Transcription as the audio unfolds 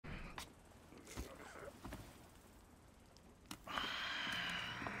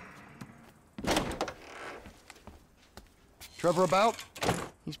Trevor about?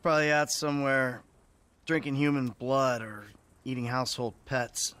 He's probably out somewhere drinking human blood or eating household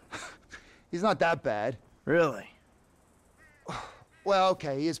pets. He's not that bad. Really? Well,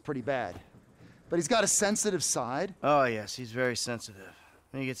 okay, he is pretty bad. But he's got a sensitive side. Oh, yes, he's very sensitive.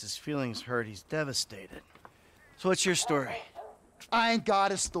 When he gets his feelings hurt, he's devastated. So what's your story? I ain't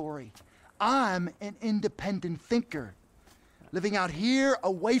got a story. I'm an independent thinker. Living out here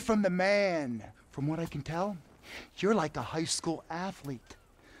away from the man. From what I can tell, you're like a high school athlete.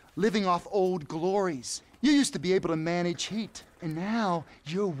 Living off old glories. You used to be able to manage heat. And now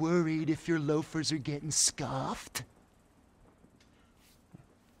you're worried if your loafers are getting scuffed.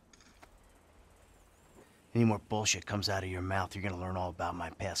 Any more bullshit comes out of your mouth, you're gonna learn all about my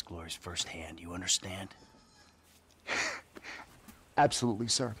past glories firsthand. You understand? Absolutely,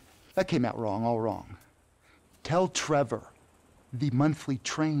 sir. That came out wrong, all wrong. Tell Trevor the monthly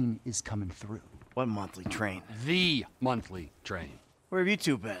train is coming through. What monthly train? The monthly train. Where have you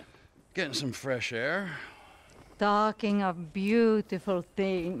two been? Getting some fresh air. Talking of beautiful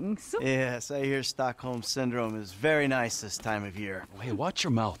things. Yes, I hear Stockholm Syndrome is very nice this time of year. Oh, hey, watch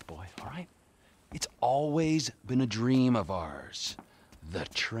your mouth, boy, all right? It's always been a dream of ours. The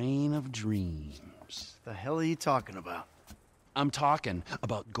train of dreams. The hell are you talking about? I'm talking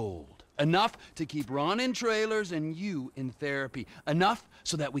about gold. Enough to keep Ron in trailers and you in therapy. Enough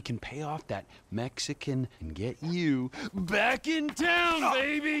so that we can pay off that Mexican and get you back in town,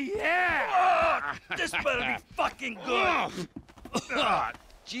 baby! Yeah! This better be fucking good!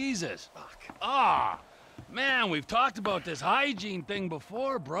 Jesus. Man, we've talked about this hygiene thing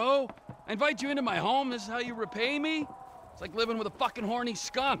before, bro. I invite you into my home, this is how you repay me? It's like living with a fucking horny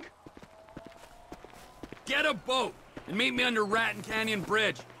skunk. Get a boat and meet me under Raton Canyon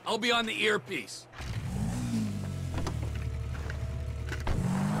Bridge. I'll be on the earpiece.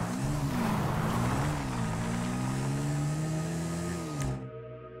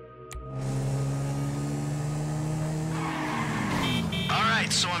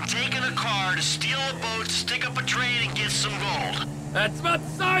 Alright, so I'm taking a car to steal a boat, stick up a train, and get some gold. That's about the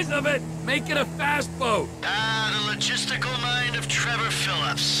size of it. Make it a fast boat. The logistical mind of Trevor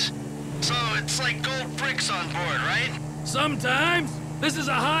Phillips. So it's like gold bricks on board, right? Sometimes. This is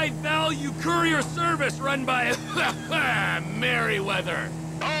a high-value courier service run by Merryweather.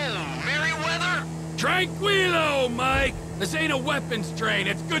 Oh, Merryweather? Tranquilo, Mike. This ain't a weapons train.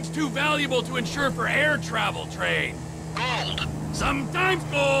 It's goods too valuable to insure for air travel train. Gold. Sometimes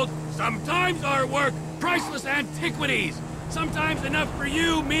gold, sometimes artwork, priceless antiquities. Sometimes enough for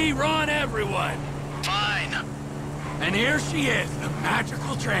you, me, Ron, everyone. Fine. And here she is, the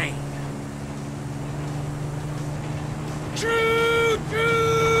magical train.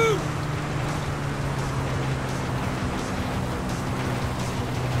 Choo-choo!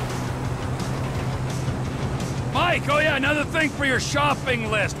 Mike, oh yeah, another thing for your shopping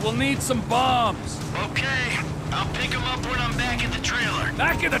list. We'll need some bombs. Okay. I'll pick them up when I'm back at the trailer.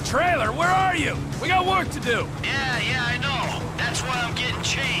 Back in the trailer? Where are you? We got work to do. Yeah, I know. That's why I'm getting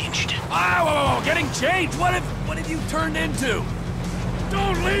changed. Whoa, getting changed? What have you turned into?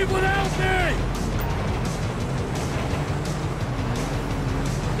 Don't leave without me!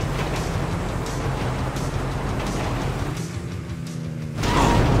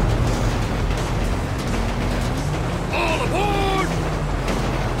 All aboard!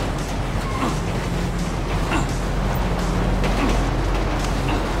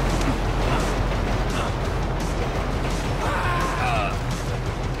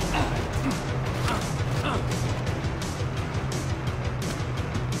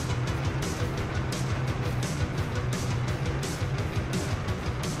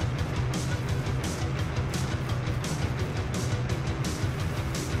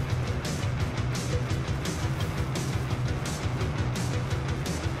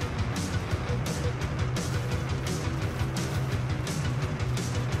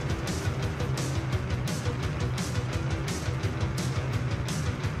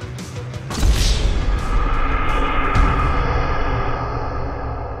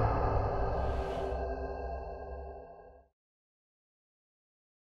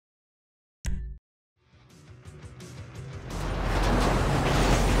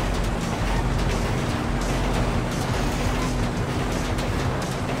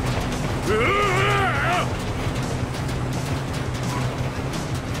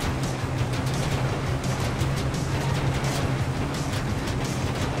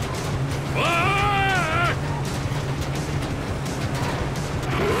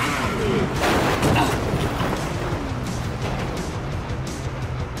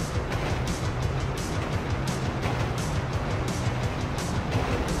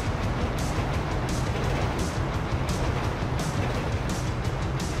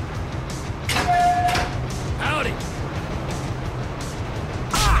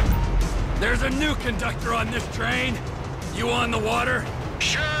 There's a new conductor on this train. You on the water?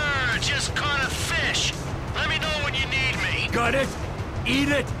 Sure, just caught a fish. Let me know when you need me. Got it? Eat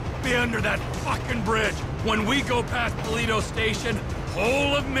it? Be under that fucking bridge. When we go past Toledo Station,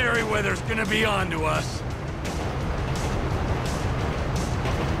 whole of Merryweather's gonna be onto us.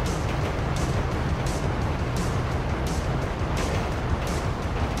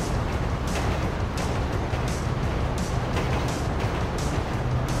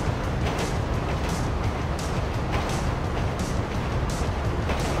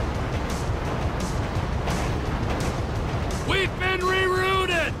 We've been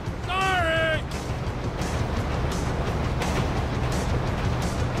rerouted! Sorry!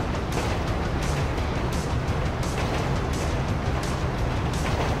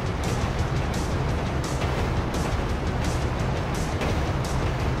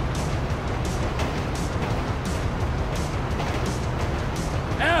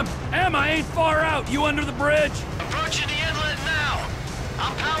 Em, I ain't far out. You under the bridge? Approaching the inlet now.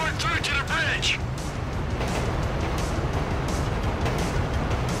 I'm powered through to the bridge.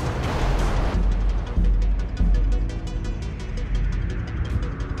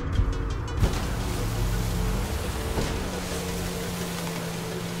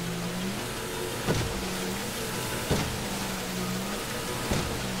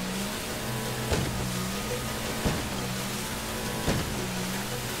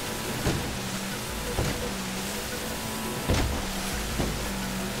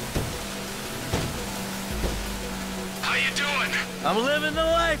 How you doing? I'm living the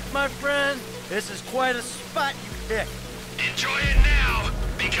life, my friend. This is quite a spot you picked. Enjoy it now,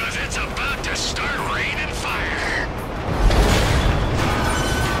 because it's about to start raining fire.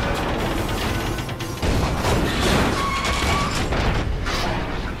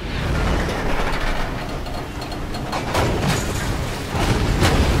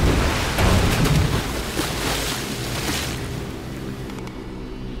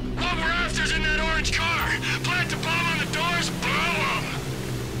 What we're after's in that orange car. Plant the bomb on the doors, blow them.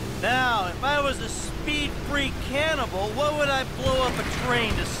 Now, if I was a speed-free cannibal, what would I blow up a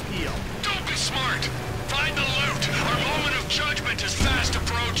train to steal? Don't be smart. Find the loot. Our moment of judgment is fast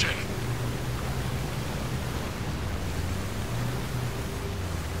approaching.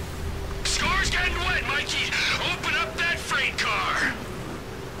 Score's getting wet, Mikey. Open up that freight car.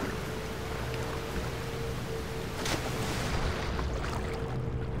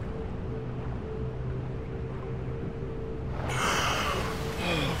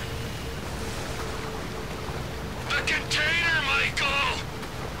 The container, Michael!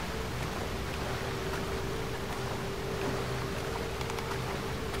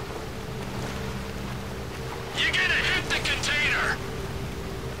 You're gonna hit the container!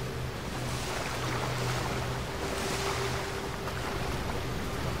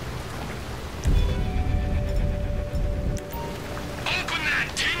 Open that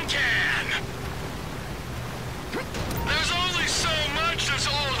tin can! There's only so much this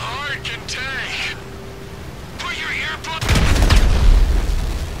old heart can take. Put your earplug...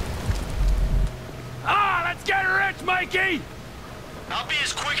 Ah, let's get rich, Mikey! I'll be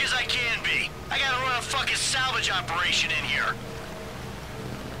as quick as I can be. I gotta run a fucking salvage operation in here.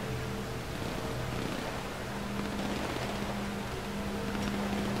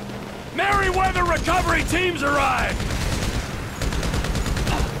 Merryweather recovery teams arrived!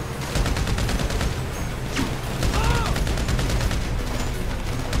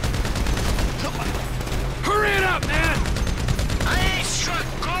 Hurry it up, man! I ain't struck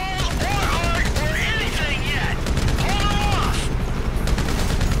gold or art or anything yet. Hold 'em off.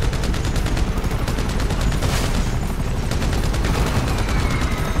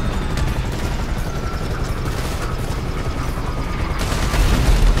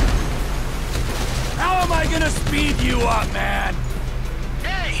 How am I gonna speed you up, man?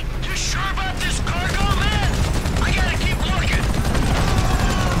 Hey, you sure about this cargo, man? I gotta keep looking.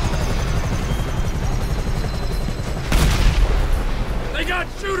 They got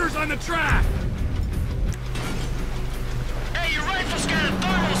shooters on the track! Hey, your rifle's got a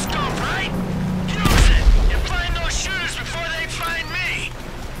thermal scope, right? Use it and find those shooters before they find me.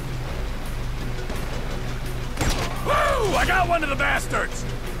 Woo! I got one of the bastards!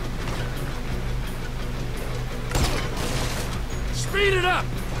 Speed it up!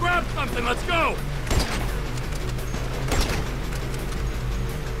 Grab something, let's go!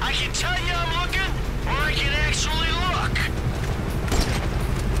 I can tell you I'm looking, or I can actually look.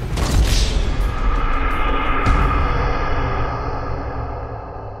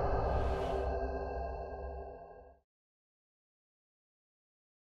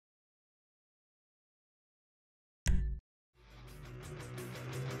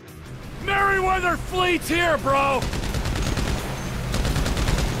 Merry other fleets here, bro!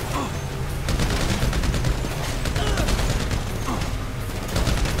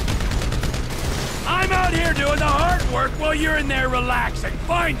 I'm out here doing the hard work while you're in there relaxing.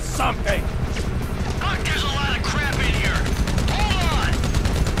 Find something! Look, there's a lot of crap in here. Hold on!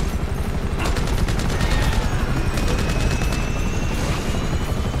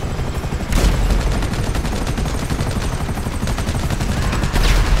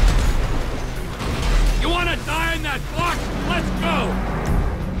 You wanna die in that box? Let's go!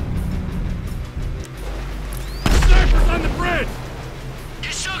 Snipers on the bridge!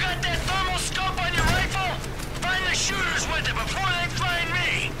 You still got that thermal scope on your rifle? Find the shooters with it before they find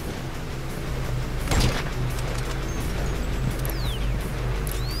me!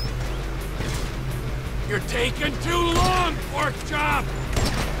 You're taking too long, pork chop!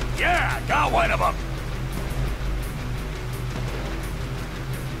 Yeah, got one of them!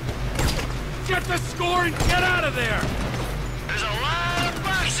 Get the score and get out of there! There's a lot of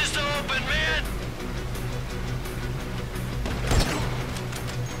boxes to open, man!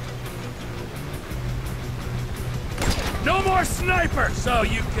 No more snipers, so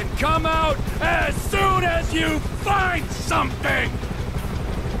you can come out as soon as you find something!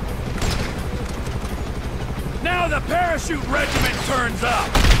 Now the parachute regiment turns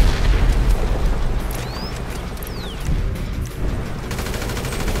up!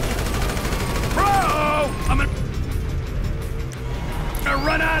 Bro! I'm gonna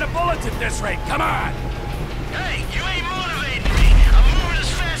run out of bullets at this rate, come on! Hey, you ain't motivating me! I'm moving as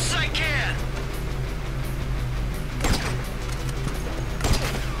fast as I can!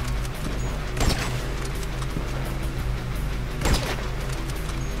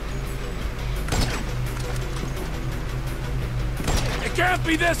 It can't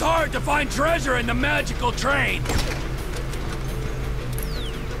be this hard to find treasure in the magical train!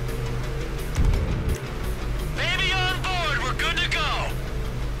 Baby on board, we're good to go!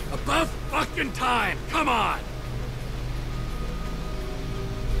 About fucking time, come on!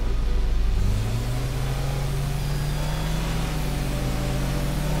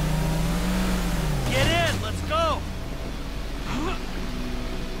 Get in, let's go!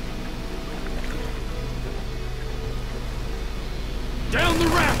 Down the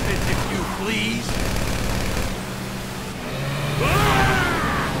rapids, if you please!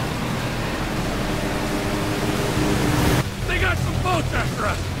 They got some boats after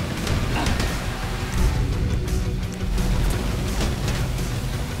us!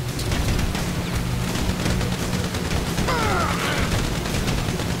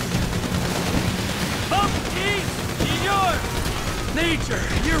 Up, Keith! She's yours! Nature,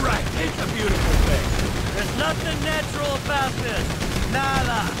 you're right, it's a beautiful thing. There's nothing natural about this.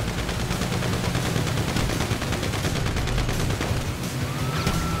 Nada.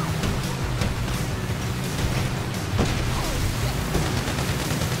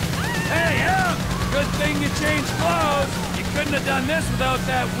 Hey, yeah! Good thing you changed clothes. You couldn't have done this without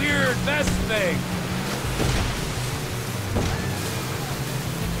that weird vest thing.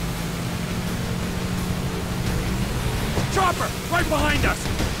 Chopper, right behind us!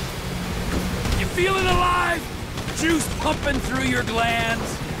 You feeling alive? Juice pumping through your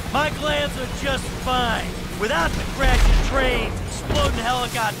glands? My glands are just fine. Without the crashing trains, exploding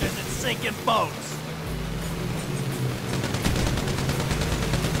helicopters, and sinking boats.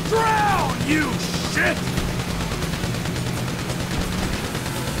 Drown, you shit!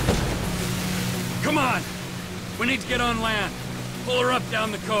 Come on! We need to get on land. Pull her up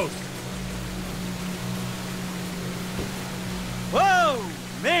down the coast. Whoa!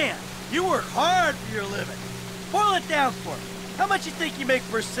 Man, you work hard for your living. Boil it down for me. How much you think you make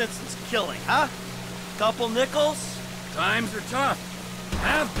for a citizen's killing, huh? Couple nickels? Times are tough.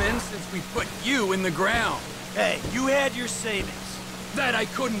 Have been since we put you in the ground. Hey, you had your savings. That I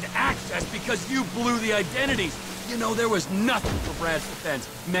couldn't access because you blew the identities. You know, there was nothing for Brad's defense.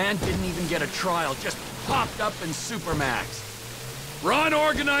 Man didn't even get a trial, just popped up in Supermax. Ron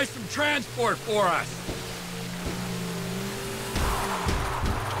organized some transport for us.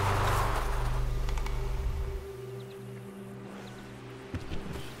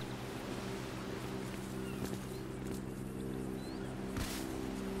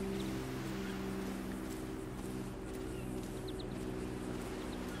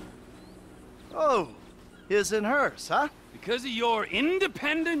 Oh, his and hers, huh? Because of your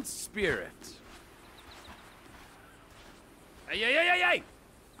independent spirit. Hey!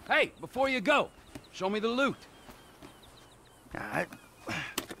 Hey, before you go, show me the loot. Alright.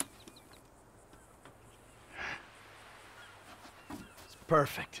 It's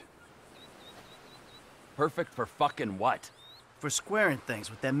perfect. Perfect for fucking what? for squaring things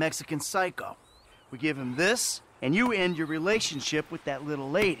with that Mexican psycho. We give him this, and you end your relationship with that little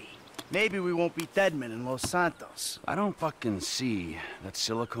lady. Maybe we won't be deadmen in Los Santos. I don't fucking see that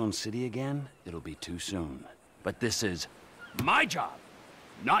Silicon City again. It'll be too soon. But this is my job,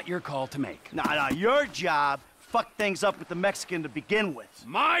 not your call to make. Nah, your job fucked things up with the Mexican to begin with.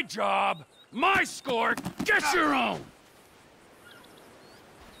 My job, my score, get your own!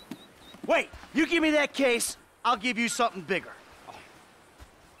 Wait, you give me that case, I'll give you something bigger.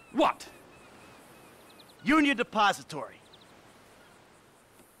 What? Union Depository.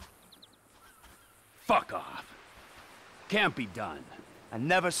 Fuck off. Can't be done. I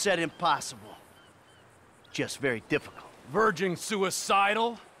never said impossible. Just very difficult. Verging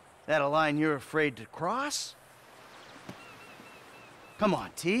suicidal? That a line you're afraid to cross? Come on,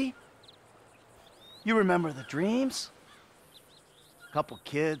 T. You remember the dreams? Couple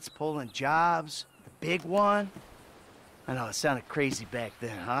kids pulling jobs, the big one. I know it sounded crazy back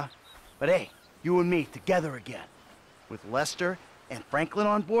then, huh? But hey, you and me together again. With Lester and Franklin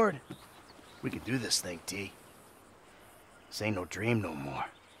on board, we can do this thing, T. This ain't no dream no more.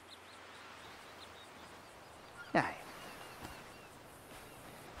 Hey.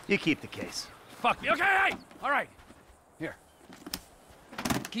 You keep the case. Fuck me. Okay, hey! All right. Here.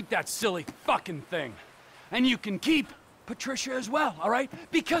 Keep that silly fucking thing. And you can keep Patricia as well, all right?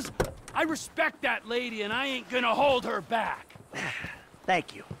 Because I respect that lady and I ain't gonna hold her back.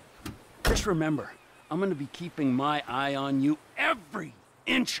 Thank you. Just remember, I'm gonna be keeping my eye on you every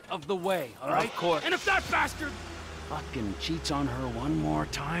inch of the way, all right? Of course. And if that bastard fucking cheats on her one more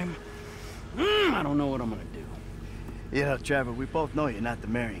time, I don't know what I'm gonna do. You know, Trevor, we both know you're not the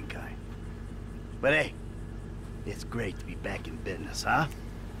marrying kind. But hey, it's great to be back in business, huh?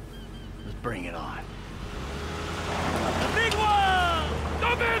 Let's bring it on.